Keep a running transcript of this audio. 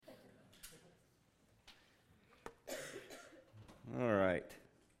All right.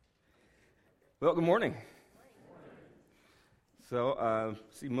 Well, good morning. So,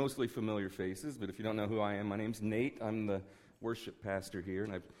 see mostly familiar faces, but if you don't know who I am, my name's Nate. I'm the worship pastor here,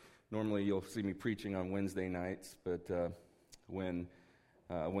 and normally you'll see me preaching on Wednesday nights, but when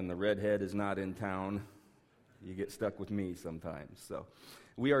the redhead is not in town, you get stuck with me sometimes. So,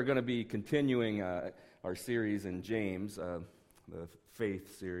 we are going to be continuing our series in James, the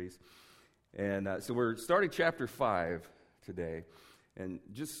faith series, and so we're starting chapter 5 today. And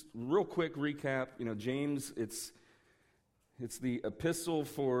just real quick recap, James, it's the epistle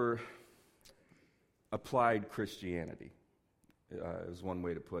for applied Christianity, is one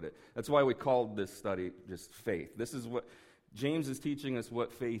way to put it. That's why we called this study just faith. This is what James is teaching us,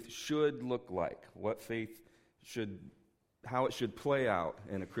 what faith should look like, how it should play out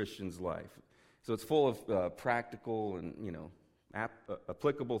in a Christian's life. So it's full of practical and,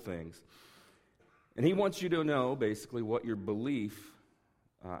 applicable things. And he wants you to know, basically, what your belief,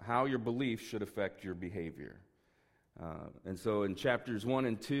 how your belief should affect your behavior. And so in chapters 1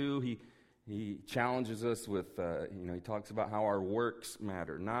 and 2, he challenges us with, he talks about how our works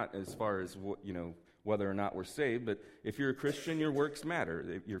matter, not as far as, whether or not we're saved, but if you're a Christian, your works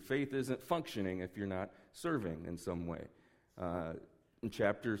matter. Your faith isn't functioning if you're not serving in some way. In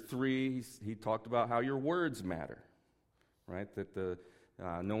chapter 3, he talked about how your words matter, right? That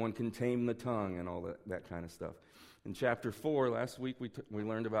no one can tame the tongue and all that kind of stuff. In chapter 4, last week, we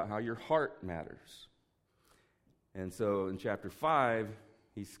learned about how your heart matters. And so in chapter 5,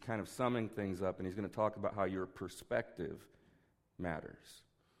 he's kind of summing things up, and he's going to talk about how your perspective matters.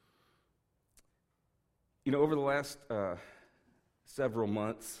 Over the last several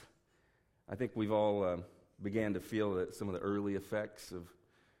months, I think we've all began to feel that some of the early effects of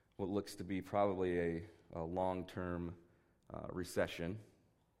what looks to be probably a long-term recession.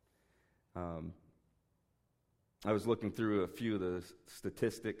 I was looking through a few of the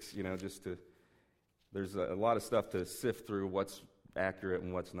statistics, there's a lot of stuff to sift through what's accurate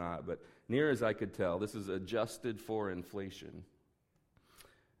and what's not, but near as I could tell, this is adjusted for inflation.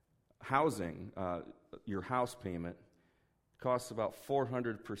 Housing, your house payment, costs about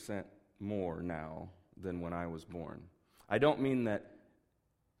 400% more now than when I was born. I don't mean that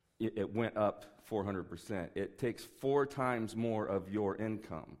it went up 400%. It takes 4 times more of your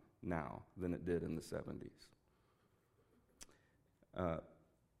income now than it did in the 70s.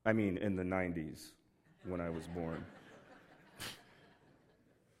 In the 90s when I was born.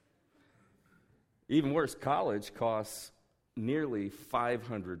 Even worse, college costs nearly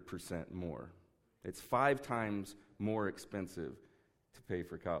 500% more. It's 5 times more expensive to pay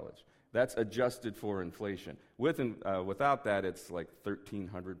for college. That's adjusted for inflation. Without that, it's like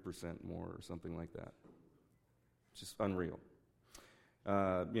 1,300% more or something like that. It's just unreal.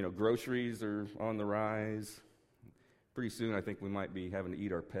 Groceries are on the rise. Pretty soon, I think we might be having to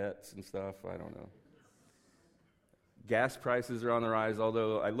eat our pets and stuff. I don't know. Gas prices are on the rise,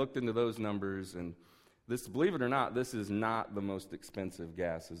 although I looked into those numbers, and believe it or not, this is not the most expensive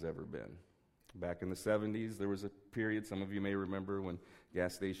gas has ever been. Back in the 70s, there was a period, some of you may remember, when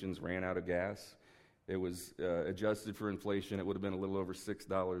gas stations ran out of gas. It was adjusted for inflation. It would have been a little over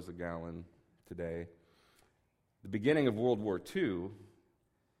 $6 a gallon today. The beginning of World War II,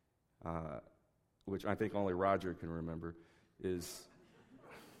 which I think only Roger can remember, it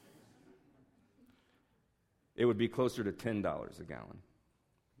would be closer to $10 a gallon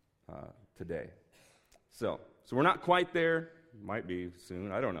today. So we're not quite there. Might be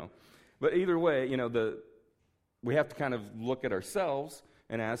soon. I don't know. But either way, we have to kind of look at ourselves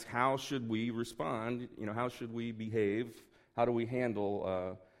and ask, how should we respond? How should we behave? How do we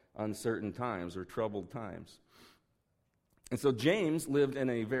handle uncertain times or troubled times? And so James lived in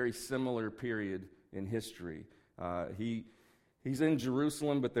a very similar period in history. He's in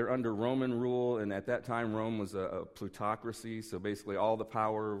Jerusalem, but they're under Roman rule, and at that time Rome was a plutocracy, so basically all the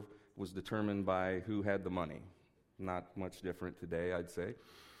power was determined by who had the money. Not much different today, I'd say.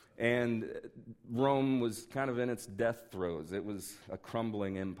 And Rome was kind of in its death throes. It was a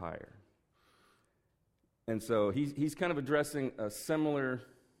crumbling empire. And so he's kind of addressing a similar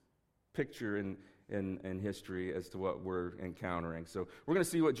picture in history as to what we're encountering. So we're going to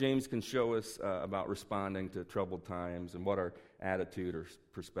see what James can show us about responding to troubled times and what our attitude or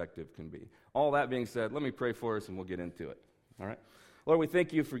perspective can be. All that being said, let me pray for us and we'll get into it. All right? Lord, we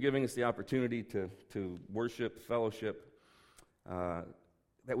thank you for giving us the opportunity to worship, fellowship,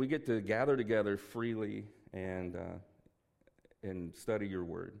 that we get to gather together freely and study your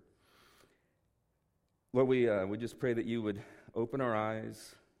word. Lord, we just pray that you would open our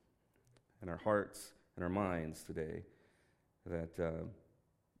eyes and our hearts and our minds today, that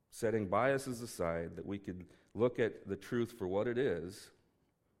setting biases aside, that we could look at the truth for what it is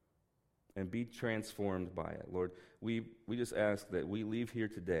and be transformed by it. Lord, we just ask that we leave here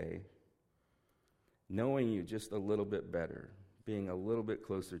today knowing you just a little bit better, being a little bit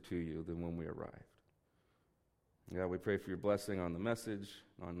closer to you than when we arrived. God, we pray for your blessing on the message,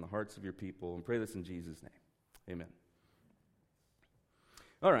 on the hearts of your people, and pray this in Jesus' name. Amen.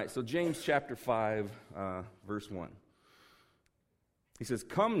 All right, so James chapter 5, verse 1. He says,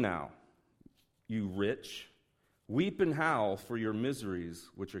 "Come now, you rich, weep and howl for your miseries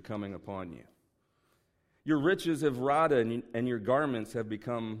which are coming upon you. Your riches have rotted, and your garments have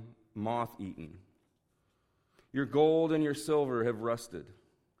become moth-eaten. Your gold and your silver have rusted,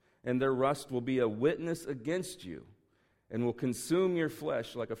 and their rust will be a witness against you, and will consume your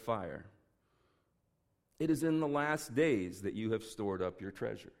flesh like a fire. It is in the last days that you have stored up your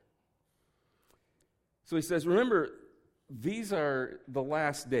treasure." So he says, remember, these are the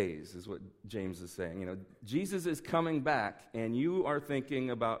last days, is what James is saying. You know, Jesus is coming back, and you are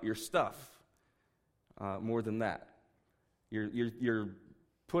thinking about your stuff more than that. You're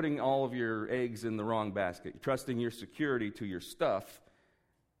putting all of your eggs in the wrong basket. You're trusting your security to your stuff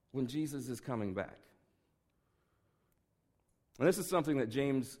when Jesus is coming back. And this is something that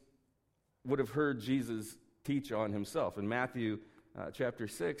James would have heard Jesus teach on himself. In Matthew chapter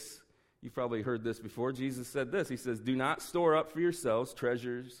 6, you've probably heard this before. Jesus said this. He says, "Do not store up for yourselves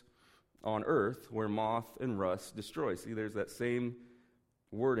treasures on earth where moth and rust destroy." See, there's that same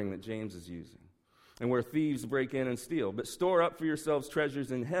wording that James is using. "And where thieves break in and steal. But store up for yourselves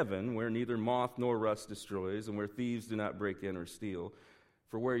treasures in heaven where neither moth nor rust destroys, and where thieves do not break in or steal.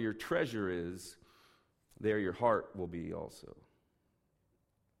 For where your treasure is, there your heart will be also."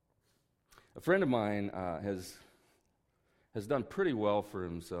 A friend of mine has done pretty well for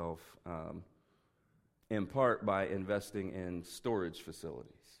himself, in part by investing in storage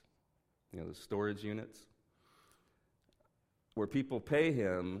facilities. You know, the storage units, where people pay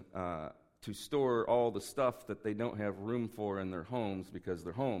him to store all the stuff that they don't have room for in their homes because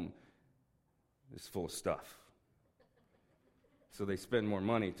their home is full of stuff. So they spend more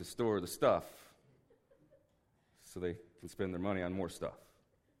money to store the stuff so they can spend their money on more stuff.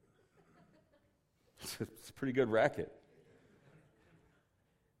 It's a pretty good racket.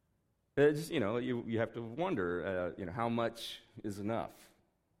 It's, you know, you have to wonder, how much is enough?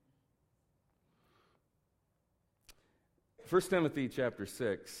 1 Timothy chapter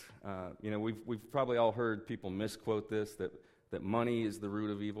 6, we've probably all heard people misquote this, that money is the root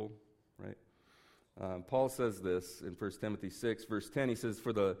of evil, right? Paul says this in 1 Timothy 6, verse 10. He says,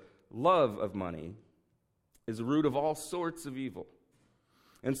 "For the love of money is the root of all sorts of evil.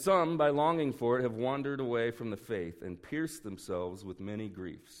 And some, by longing for it, have wandered away from the faith and pierced themselves with many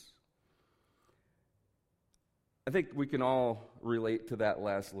griefs." I think we can all relate to that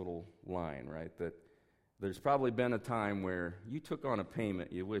last little line, right? That there's probably been a time where you took on a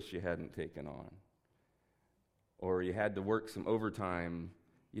payment you wish you hadn't taken on. Or you had to work some overtime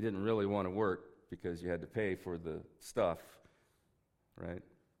you didn't really want to work because you had to pay for the stuff, right?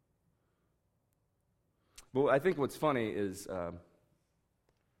 But I think what's funny is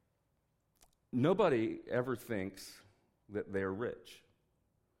nobody ever thinks that they're rich,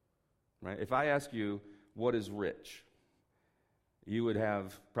 right? If I ask you, what is rich? You would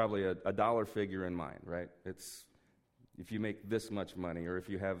have probably a dollar figure in mind, right? It's if you make this much money, or if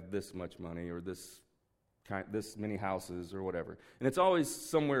you have this much money, or this many houses, or whatever. And it's always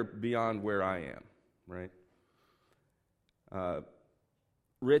somewhere beyond where I am, right?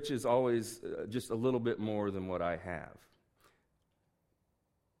 Rich is always just a little bit more than what I have.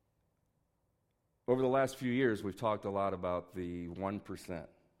 Over the last few years, we've talked a lot about the 1%,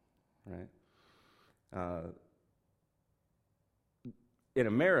 right? In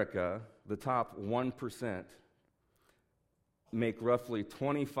America, the top 1% make roughly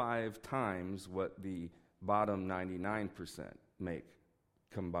 25 times what the bottom 99% make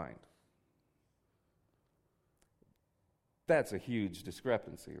combined. That's a huge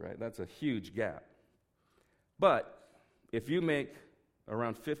discrepancy, right? That's a huge gap. But if you make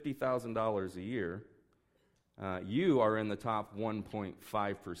around $50,000 a year, you are in the top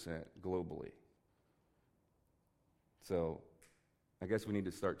 1.5% globally. So I guess we need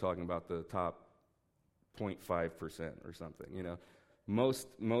to start talking about the top 0.5% or something. You know,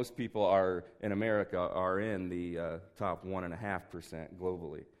 most people are in America are in the top 1.5%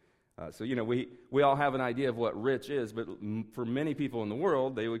 globally. So you know, we all have an idea of what rich is, but for many people in the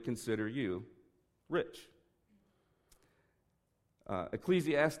world, they would consider you rich.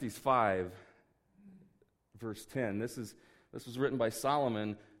 Ecclesiastes 5, verse 10. This was written by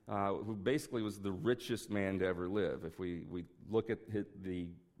Solomon, who basically was the richest man to ever live. If we look at the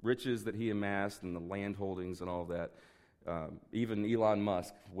riches that he amassed and the land holdings and all that, even Elon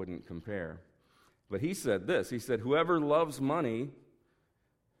Musk wouldn't compare. But he said this. He said, whoever loves money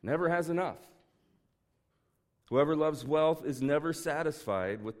never has enough. Whoever loves wealth is never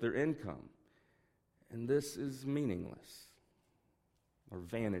satisfied with their income. And this is meaningless, or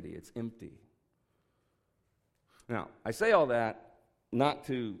vanity. It's empty. Now, I say all that not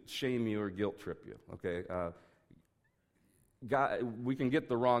to shame you or guilt trip you, okay? God, we can get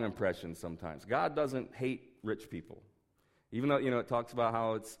the wrong impression sometimes. God doesn't hate rich people. Even though, it talks about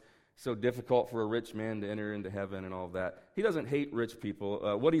how it's so difficult for a rich man to enter into heaven and all of that. He doesn't hate rich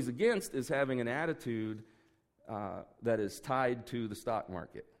people. What he's against is having an attitude that is tied to the stock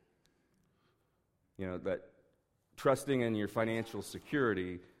market. That trusting in your financial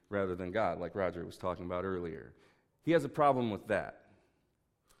security rather than God, like Roger was talking about earlier. He has a problem with that.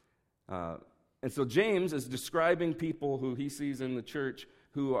 And so James is describing people who he sees in the church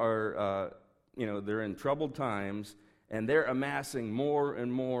who are, they're in troubled times, and they're amassing more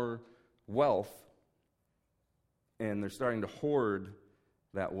and more wealth, and they're starting to hoard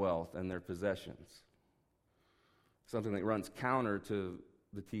that wealth and their possessions. Something that runs counter to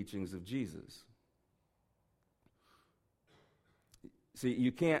the teachings of Jesus. See,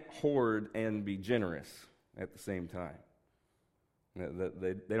 you can't hoard and be generous at the same time.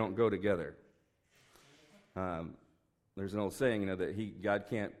 They don't go together. There's an old saying, that God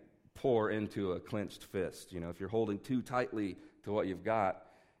can't pour into a clenched fist. If you're holding too tightly to what you've got,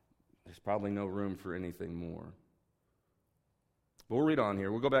 there's probably no room for anything more. But we'll read on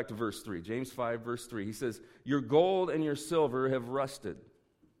here. We'll go back to verse 3. James 5, verse 3. He says, your gold and your silver have rusted,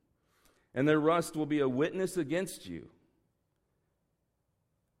 and their rust will be a witness against you.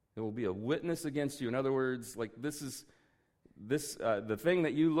 It will be a witness against you. In other words, like the thing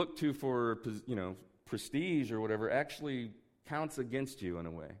that you look to for, prestige or whatever actually counts against you in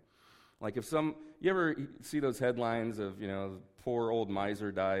a way. Like you ever see those headlines of, poor old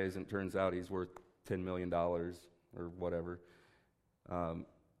miser dies and turns out he's worth $10 million or whatever.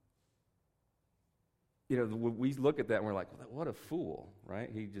 We look at that and we're like, what a fool, right?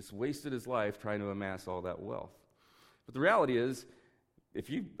 He just wasted his life trying to amass all that wealth. But the reality is, if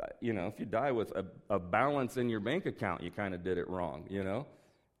you die with a balance in your bank account, you kind of did it wrong,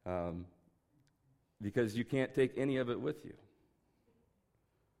 because you can't take any of it with you.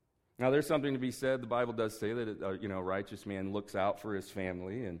 Now, there's something to be said. The Bible does say that a righteous man looks out for his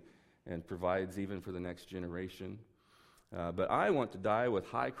family and provides even for the next generation. But I want to die with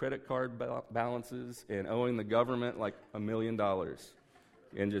high credit card balances and owing the government like $1 million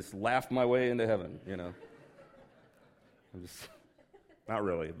and just laugh my way into heaven. I'm just. Not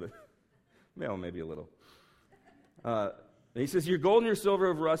really, but maybe a little. He says, your gold and your silver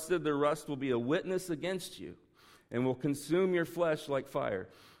have rusted. Their rust will be a witness against you and will consume your flesh like fire.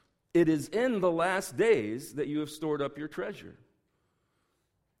 It is in the last days that you have stored up your treasure.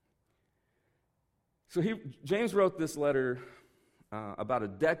 So James wrote this letter about a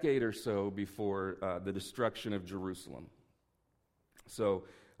decade or so before the destruction of Jerusalem. So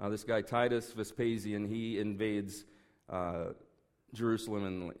this guy, Titus Vespasian, he invades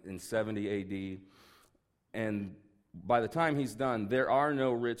Jerusalem in 70 A.D., and by the time he's done, there are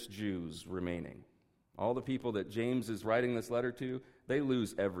no rich Jews remaining. All the people that James is writing this letter to, they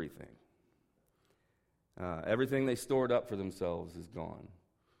lose everything. Everything they stored up for themselves is gone.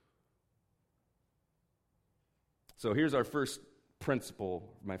 So here's our first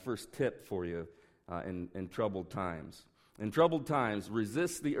principle, my first tip for you in troubled times. In troubled times,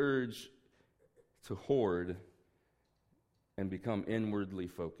 resist the urge to hoard and become inwardly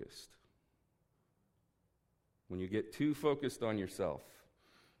focused. When you get too focused on yourself,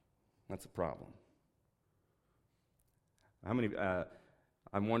 that's a problem.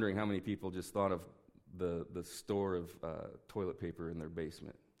 I'm wondering how many people just thought of the store of toilet paper in their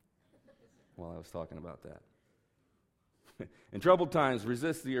basement while I was talking about that. In troubled times,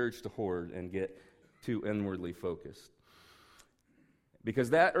 resist the urge to hoard and get too inwardly focused.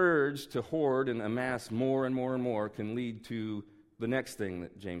 Because that urge to hoard and amass more and more and more can lead to the next thing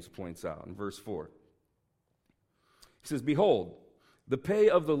that James points out in verse 4. He says, behold, the pay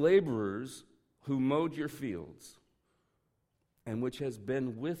of the laborers who mowed your fields and which has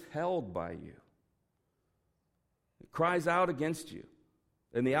been withheld by you. It cries out against you.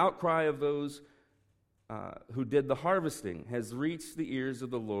 And the outcry of those who did the harvesting has reached the ears of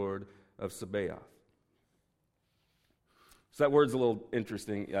the Lord of Sabaoth. So that word's a little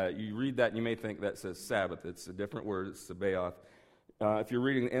interesting. You read that and you may think that says Sabbath. It's a different word. It's Sabaoth. If you're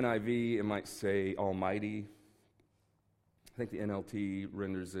reading the NIV, it might say Almighty. I think the NLT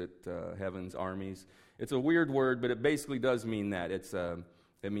renders it Heaven's Armies. It's a weird word, but it basically does mean that. It's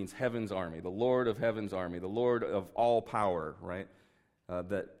It means heaven's army, the Lord of heaven's army, the Lord of all power, right?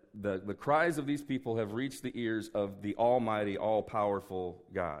 That the cries of these people have reached the ears of the almighty, all-powerful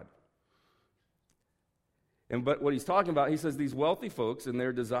God. But what he's talking about, he says these wealthy folks, in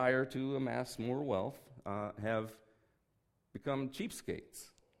their desire to amass more wealth, have become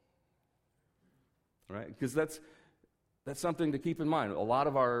cheapskates, right? Because that's something to keep in mind. A lot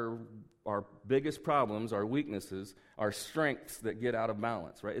of our biggest problems, our weaknesses, are strengths that get out of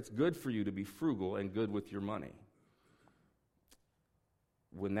balance, right? It's good for you to be frugal and good with your money.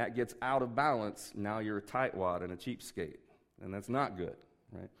 When that gets out of balance, now you're a tightwad and a cheapskate, and that's not good,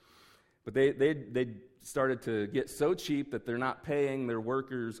 right? But they started to get so cheap that they're not paying their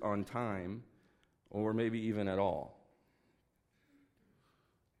workers on time, or maybe even at all.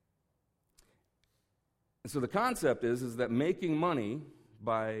 And so the concept is that making money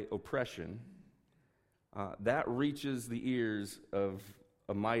by oppression, that reaches the ears of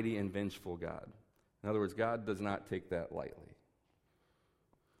a mighty and vengeful God. In other words, God does not take that lightly.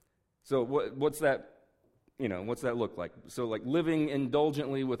 So what's that? What's that look like? So like living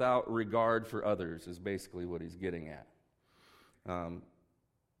indulgently without regard for others is basically what he's getting at.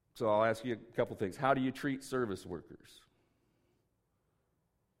 So I'll ask you a couple things. How do you treat service workers?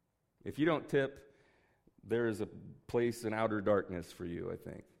 If you don't tip, there is a place in outer darkness for you, I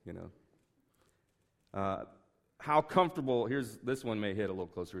think, How comfortable, this one may hit a little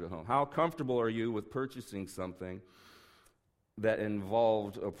closer to home. How comfortable are you with purchasing something that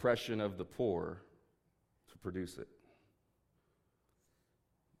involved oppression of the poor to produce it?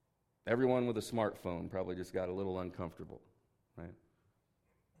 Everyone with a smartphone probably just got a little uncomfortable, right?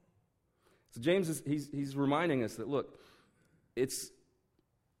 So James he's reminding us that, look, it's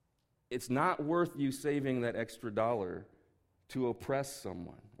not worth you saving that extra dollar to oppress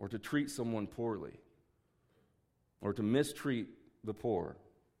someone or to treat someone poorly or to mistreat the poor.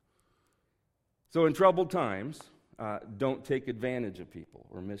 So in troubled times, don't take advantage of people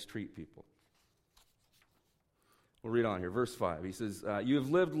or mistreat people. We'll read on here. Verse 5. He says, you have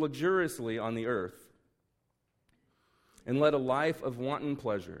lived luxuriously on the earth and led a life of wanton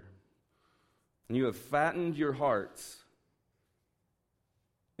pleasure, and you have fattened your hearts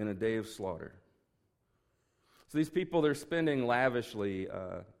in a day of slaughter. So these people, they're spending lavishly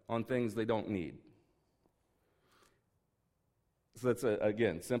on things they don't need. So that's,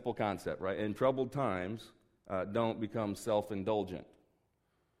 again, simple concept, right? In troubled times, don't become self-indulgent.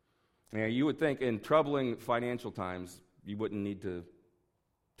 Now, you would think in troubling financial times, you wouldn't need to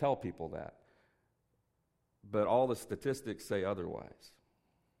tell people that. But all the statistics say otherwise.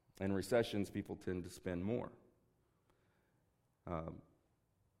 In recessions, people tend to spend more.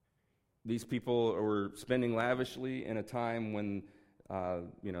 These people are spending lavishly in a time when,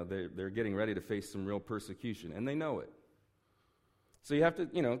 they're getting ready to face some real persecution, and they know it. So you have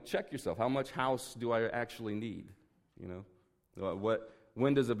to, check yourself. How much house do I actually need?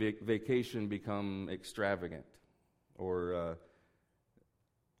 When does a vacation become extravagant? Or,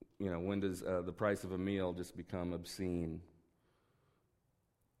 when does the price of a meal just become obscene?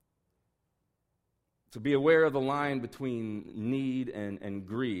 So be aware of the line between need and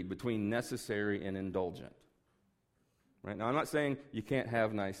greed, between necessary and indulgent. Right? Now, I'm not saying you can't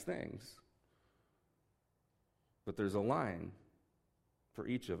have nice things, but there's a line for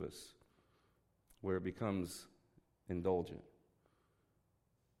each of us where it becomes indulgent.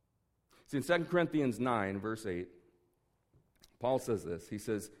 See, in 2 Corinthians 9, verse 8, Paul says this. He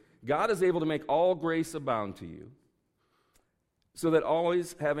says, God is able to make all grace abound to you, so that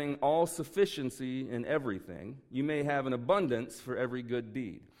always having all sufficiency in everything, you may have an abundance for every good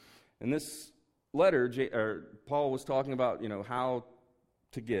deed. In this letter, Paul was talking about, how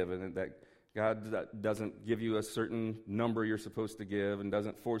to give, and that God doesn't give you a certain number you're supposed to give and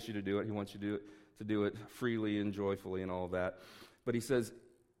doesn't force you to do it. He wants you to do it freely and joyfully and all that. But he says,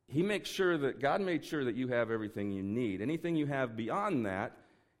 God made sure that you have everything you need. Anything you have beyond that,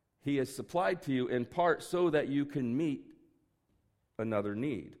 he has supplied to you in part so that you can meet another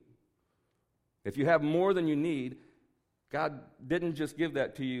need. If you have more than you need, God didn't just give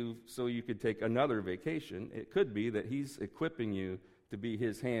that to you so you could take another vacation. It could be that he's equipping you to be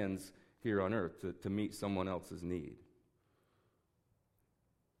his hands here on earth to meet someone else's need.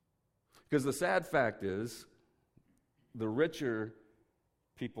 Because the sad fact is, the richer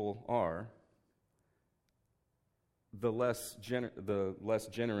people are, the less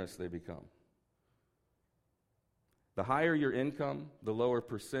generous they become. The higher your income, the lower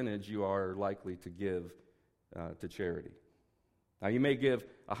percentage you are likely to give to charity. Now, you may give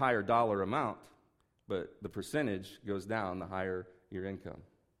a higher dollar amount, but the percentage goes down the higher your income.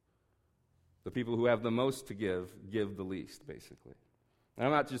 The people who have the most to give the least, basically. And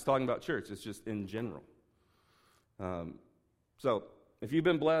I'm not just talking about church, it's just in general. So, if you've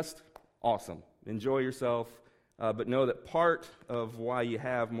been blessed, awesome. Enjoy yourself. But know that part of why you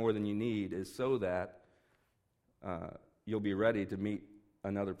have more than you need is so that you'll be ready to meet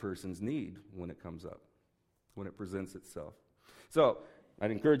another person's need when it comes up, when it presents itself. So, I'd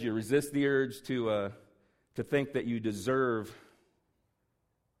encourage you to resist the urge to think that you deserve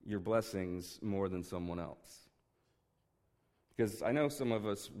your blessings more than someone else. Because I know some of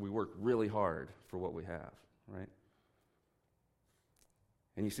us, we work really hard for what we have, right?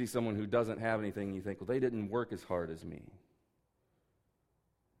 And you see someone who doesn't have anything, and you think, well, they didn't work as hard as me.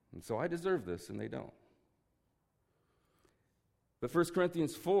 And so I deserve this, and they don't. But 1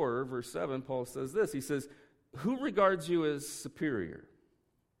 Corinthians 4, verse 7, Paul says this. He says, who regards you as superior?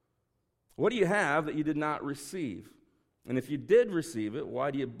 What do you have that you did not receive? And if you did receive it,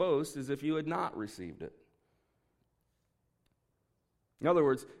 why do you boast as if you had not received it? In other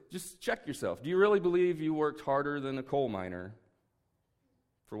words, just check yourself. Do you really believe you worked harder than a coal miner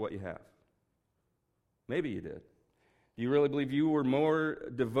for what you have? Maybe you did. Do you really believe you were more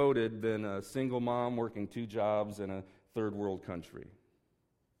devoted than a single mom working 2 jobs in a third world country?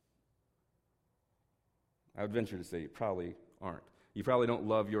 I would venture to say you probably aren't. You probably don't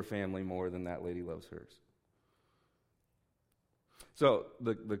love your family more than that lady loves hers. So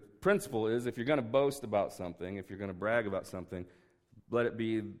the principle is, if you're going to boast about something, if you're going to brag about something, let it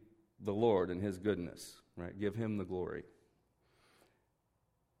be the Lord and His goodness, right? Give Him the glory.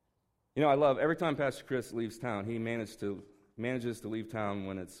 You know, I love, every time Pastor Chris leaves town, he manages to leave town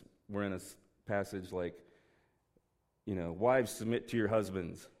when we're in a passage like, you know, wives submit to your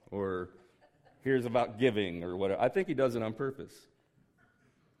husbands, or here's about giving, or whatever. I think he does it on purpose.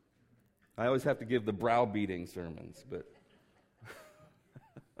 I always have to give the browbeating sermons, but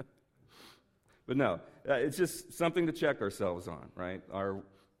but no, it's just something to check ourselves on, right? Are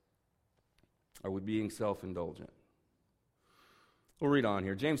we being self-indulgent? We'll read on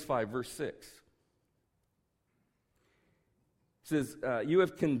here. James 5, verse 6. It says, you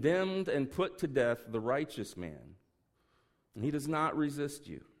have condemned and put to death the righteous man, and he does not resist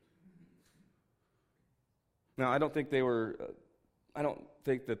you. Now, I don't think the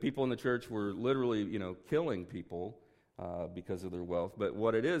people in the church were literally, killing people because of their wealth. But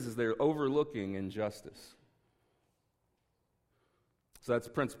what it is they're overlooking injustice. So that's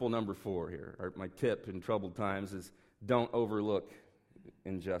principle number 4 here. My tip in troubled times is don't overlook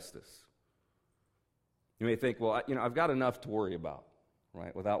injustice. You may think, well, I've got enough to worry about,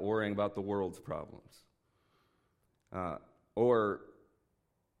 right, without worrying about the world's problems. Or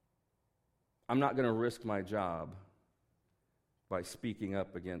I'm not going to risk my job by speaking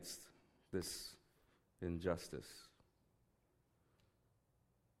up against this injustice.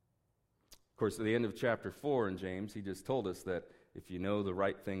 Of course, at the end of chapter 4 in James, he just told us that if you know the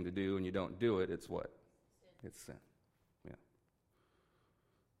right thing to do and you don't do it, it's what? Sin. It's sin. Yeah.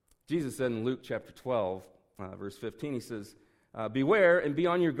 Jesus said in Luke chapter 12, verse 15, he says, beware and be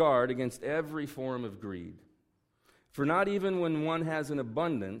on your guard against every form of greed. For not even when one has an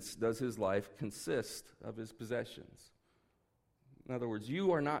abundance does his life consist of his possessions. In other words,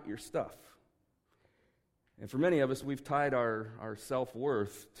 you are not your stuff. And for many of us, we've tied our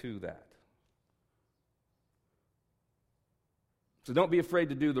self-worth to that. So don't be afraid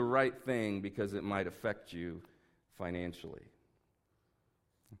to do the right thing because it might affect you financially.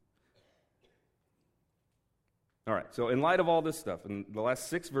 All right, so in light of all this stuff, in the last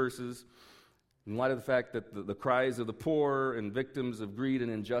 6 verses, in light of the fact that the cries of the poor and victims of greed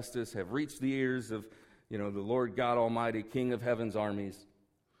and injustice have reached the ears of, the Lord God Almighty, King of heaven's armies,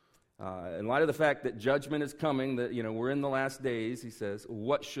 in light of the fact that judgment is coming, that, we're in the last days, he says,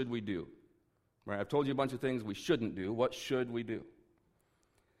 what should we do? Right, I've told you a bunch of things we shouldn't do. What should we do?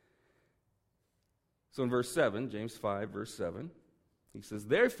 So in verse 7, James 5, verse 7, he says,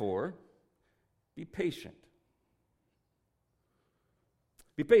 therefore, be patient.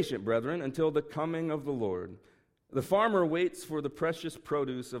 Be patient, brethren, until the coming of the Lord. The farmer waits for the precious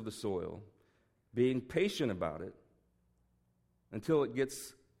produce of the soil, being patient about it until it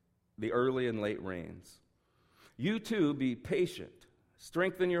gets the early and late rains. You too be patient.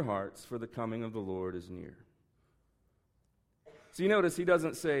 Strengthen your hearts, for the coming of the Lord is near. So you notice he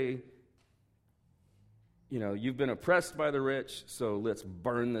doesn't say, you've been oppressed by the rich, so let's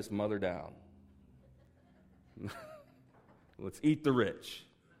burn this mother down. Let's eat the rich.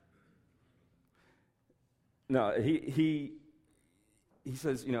 No, he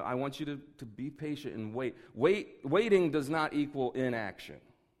says, I want you to be patient and wait. Waiting does not equal inaction.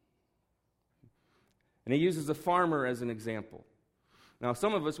 And he uses a farmer as an example. Now,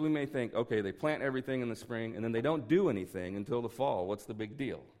 some of us, we may think, okay, they plant everything in the spring, and then they don't do anything until the fall. What's the big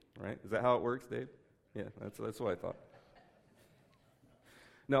deal, right? Is that how it works, Dave? Yeah, that's what I thought.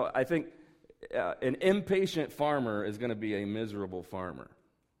 No, I think an impatient farmer is going to be a miserable farmer,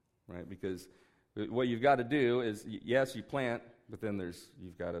 right? Because what you've got to do is, yes, you plant, but then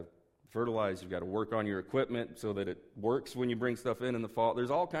you've got to fertilize, you've got to work on your equipment so that it works when you bring stuff in the fall. There's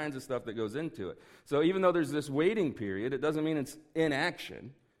all kinds of stuff that goes into it. So even though there's this waiting period, it doesn't mean it's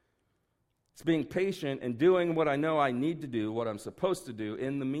inaction. It's being patient and doing what I know I need to do, what I'm supposed to do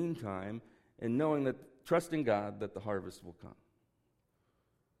in the meantime, and knowing that, trusting God that the harvest will come.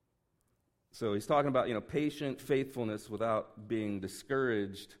 So he's talking about, patient faithfulness without being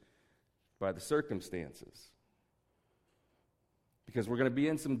discouraged by the circumstances. Because we're going to be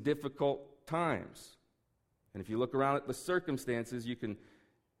in some difficult times. And if you look around at the circumstances, you can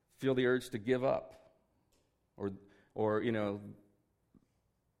feel the urge to give up. Or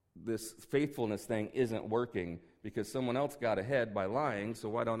this faithfulness thing isn't working because someone else got ahead by lying, so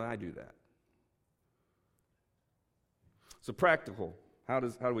why don't I do that? So practical. How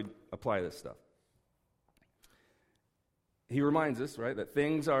do we apply this stuff? He reminds us, right, that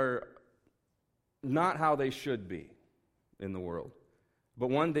things are not how they should be in the world. But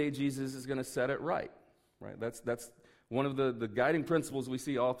one day Jesus is going to set it right? That's one of the guiding principles we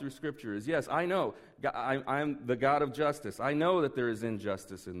see all through Scripture is, yes, I know, I'm the God of justice. I know that there is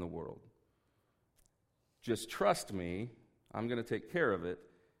injustice in the world. Just trust me. I'm going to take care of it.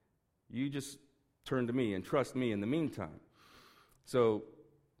 You just turn to me and trust me in the meantime. So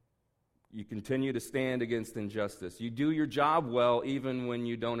you continue to stand against injustice. You do your job well even when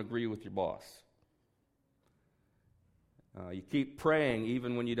you don't agree with your boss. You keep praying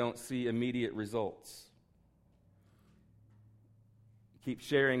even when you don't see immediate results. Keep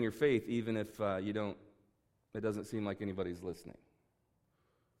sharing your faith even if it doesn't seem like anybody's listening.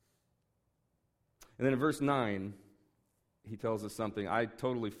 And then in verse 9, he tells us something. I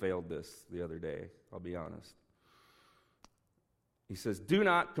totally failed this the other day, I'll be honest. He says, "Do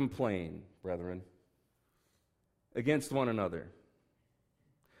not complain, brethren, against one another,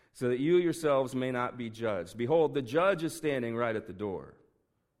 so that you yourselves may not be judged. Behold, the judge is standing right at the door.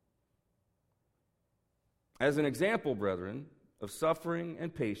 As an example, brethren, of suffering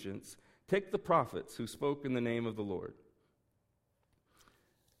and patience, take the prophets who spoke in the name of the Lord."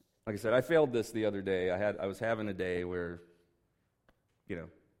 Like I said, I failed this the other day. I was having a day where,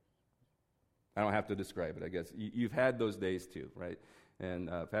 I don't have to describe it, I guess. You've had those days too, right? And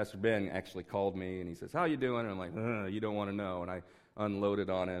Pastor Ben actually called me, and he says, "How you doing?" And I'm like, "You don't want to know." And I unloaded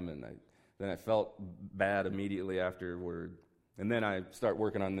on him, and then I felt bad immediately afterward. And then I start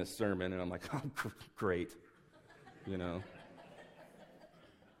working on this sermon, and I'm like, "Oh, great,"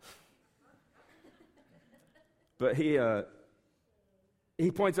 But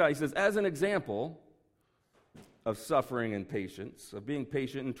he points out, he says, as an example of suffering and patience, of being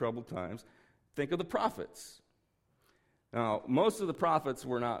patient in troubled times, think of the prophets. Now, most of the prophets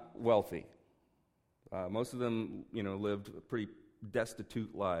were not wealthy. Most of them, lived pretty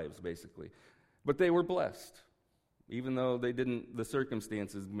destitute lives, basically. But they were blessed, even though the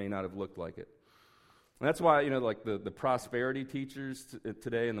circumstances may not have looked like it. And that's why, like the prosperity teachers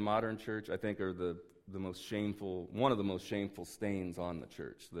today in the modern church, I think are one of the most shameful stains on the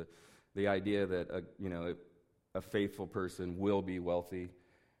church. The idea that, a faithful person will be wealthy.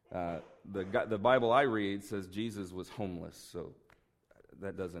 The Bible I read says Jesus was homeless, so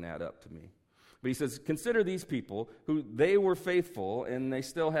that doesn't add up to me. But he says, consider these people who they were faithful and they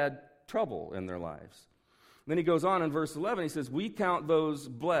still had trouble in their lives. Then he goes on in verse 11, he says, we count those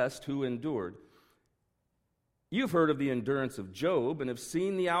blessed who endured. You've heard of the endurance of Job and have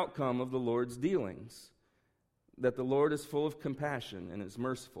seen the outcome of the Lord's dealings, that the Lord is full of compassion and is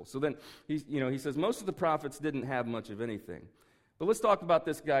merciful. So then, he says most of the prophets didn't have much of anything. But let's talk about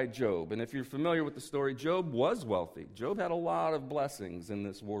this guy Job. And if you're familiar with the story, Job was wealthy. Job had a lot of blessings in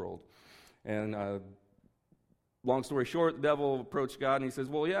this world. And long story short, the devil approached God and he says,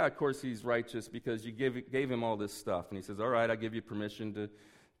 well, yeah, of course he's righteous because you gave him all this stuff. And he says, all right, I give you permission to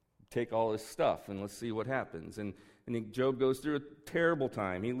take all this stuff and let's see what happens. And Job goes through a terrible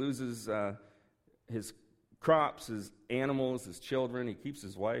time. He loses his crops, his animals, his children. He keeps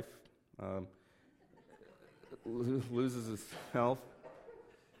his wife. Loses his health.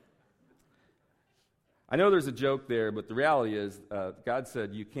 I know there's a joke there, but the reality is God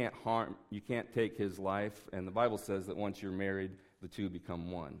said you can't take his life, and the Bible says that once you're married, the two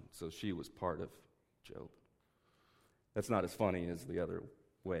become one. So she was part of Job. That's not as funny as the other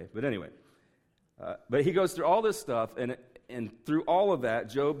way, but anyway. But he goes through all this stuff, and through all of that,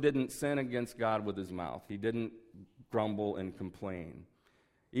 Job didn't sin against God with his mouth. He didn't grumble and complain.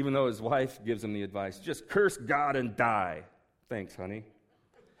 even though his wife gives him the advice, just curse God and die. Thanks, honey.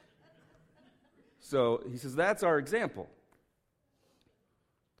 So he says, that's our example.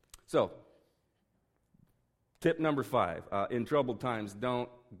 So, tip number 5, in troubled times, don't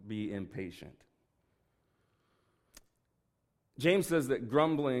be impatient. James says that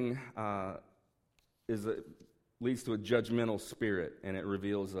grumbling leads to a judgmental spirit, and it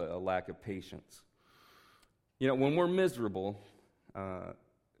reveals a lack of patience. You know, when we're miserable,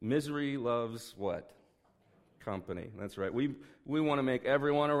 misery loves what? Company. That's right. We want to make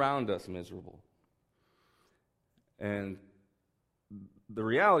everyone around us miserable. And the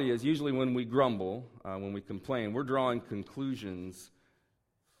reality is, usually when we grumble, when we complain, we're drawing conclusions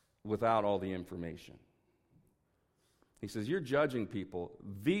without all the information. He says, you're judging people.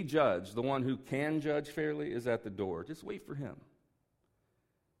 The judge, the one who can judge fairly, is at the door. Just wait for him.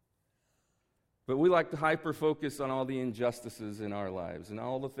 But we like to hyper-focus on all the injustices in our lives and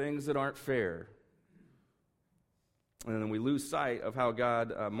all the things that aren't fair. And then we lose sight of how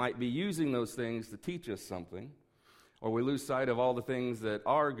God might be using those things to teach us something. Or we lose sight of all the things that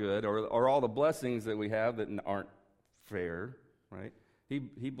are good, or all the blessings that we have that aren't fair, right?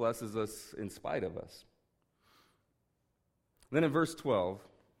 He blesses us in spite of us. Then in verse 12,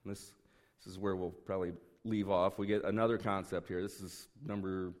 this is where we'll probably leave off, we get another concept here. This is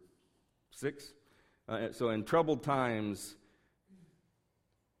number 6. So in troubled times,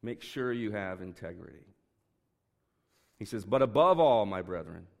 make sure you have integrity. He says, but above all, my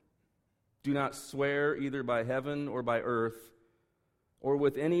brethren, do not swear either by heaven or by earth or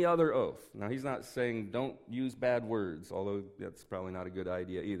with any other oath. Now, he's not saying don't use bad words, although that's probably not a good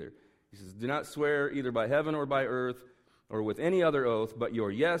idea either. He says, do not swear either by heaven or by earth or with any other oath, but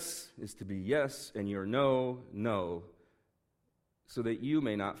your yes is to be yes and your no, no, so that you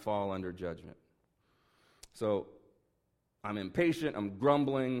may not fall under judgment. So, I'm impatient, I'm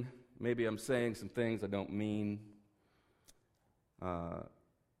grumbling, maybe I'm saying some things I don't mean.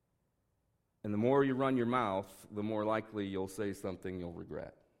 And the more you run your mouth, the more likely you'll say something you'll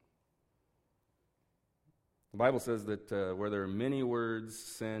regret. The Bible says that where there are many words,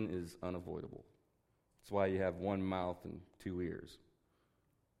 sin is unavoidable. That's why you have one mouth and 2 ears.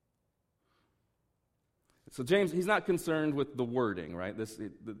 So James, he's not concerned with the wording, right?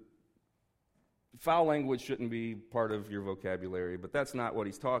 The foul language shouldn't be part of your vocabulary, but that's not what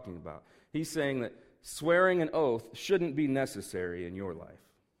he's talking about. He's saying that swearing an oath shouldn't be necessary in your life.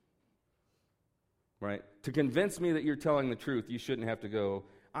 Right? To convince me that you're telling the truth, you shouldn't have to go,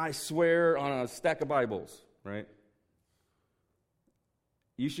 I swear on a stack of Bibles, right?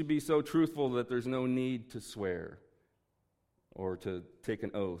 You should be so truthful that there's no need to swear or to take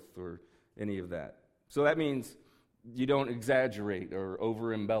an oath or any of that. So that means you don't exaggerate or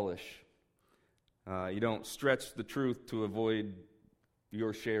over-embellish. You don't stretch the truth to avoid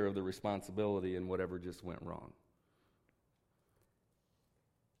your share of the responsibility in whatever just went wrong.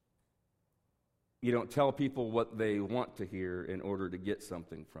 You don't tell people what they want to hear in order to get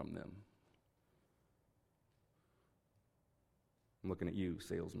something from them. I'm looking at you,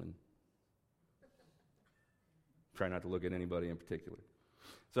 salesman. Try not to look at anybody in particular.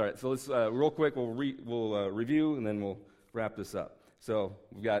 So, all right, so let's, real quick, we'll review, and then we'll wrap this up. So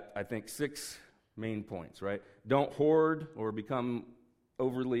we've got, I think, 6 main points, right? Don't hoard or become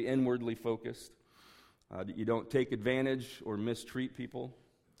overly inwardly focused. You don't take advantage or mistreat people.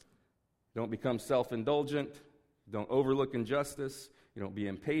 Don't become self-indulgent. Don't overlook injustice. You don't be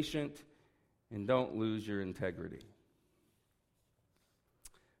impatient. And don't lose your integrity.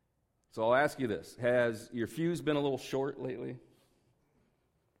 So I'll ask you this. Has your fuse been a little short lately?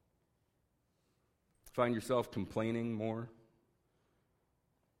 Find yourself complaining more?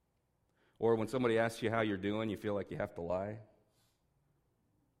 Or when somebody asks you how you're doing, you feel like you have to lie?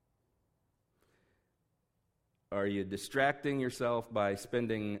 Are you distracting yourself by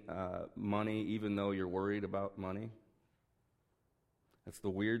spending money even though you're worried about money? That's the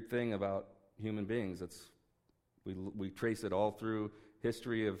weird thing about human beings. We trace it all through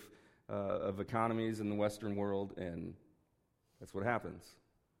history of economies in the Western world, and that's what happens.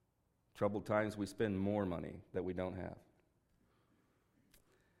 Troubled times, we spend more money that we don't have.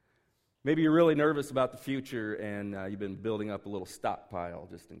 Maybe you're really nervous about the future, and you've been building up a little stockpile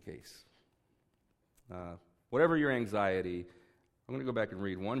just in case. Whatever your anxiety, I'm going to go back and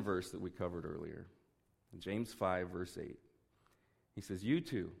read one verse that we covered earlier. James 5, verse 8. He says, you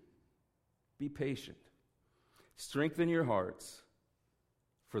too, be patient. Strengthen your hearts,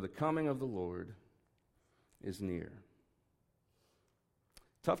 for the coming of the Lord is near.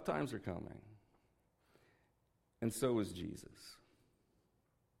 Tough times are coming, and so is Jesus.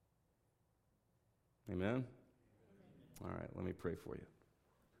 Amen? All right, let me pray for you.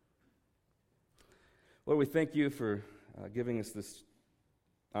 Lord, we thank you for giving us this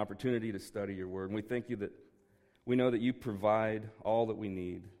opportunity to study your word. And we thank you that we know that you provide all that we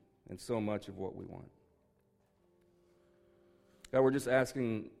need and so much of what we want. God, we're just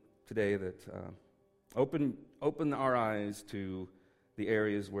asking today that open our eyes to the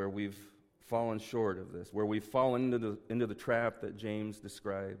areas where we've fallen short of this, where we've fallen into the trap that James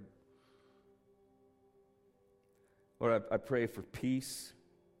described. Lord, I pray for peace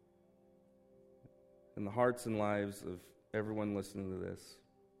in the hearts and lives of everyone listening to this.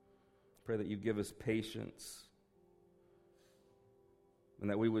 I pray that you give us patience and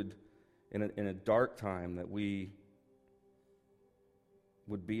that we would, in a dark time, that we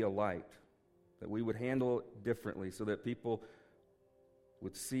would be a light, that we would handle it differently so that people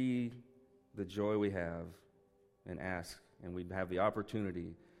would see the joy we have and ask, and we'd have the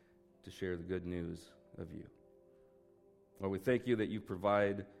opportunity to share the good news of you. Lord, we thank you that you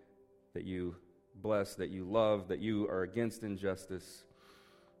provide, that you bless, that you love, that you are against injustice,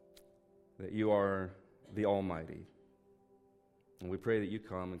 that you are the Almighty. And we pray that you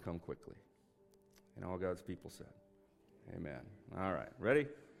come and come quickly. And all God's people said, amen. All right, ready?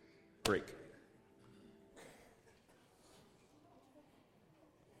 Break.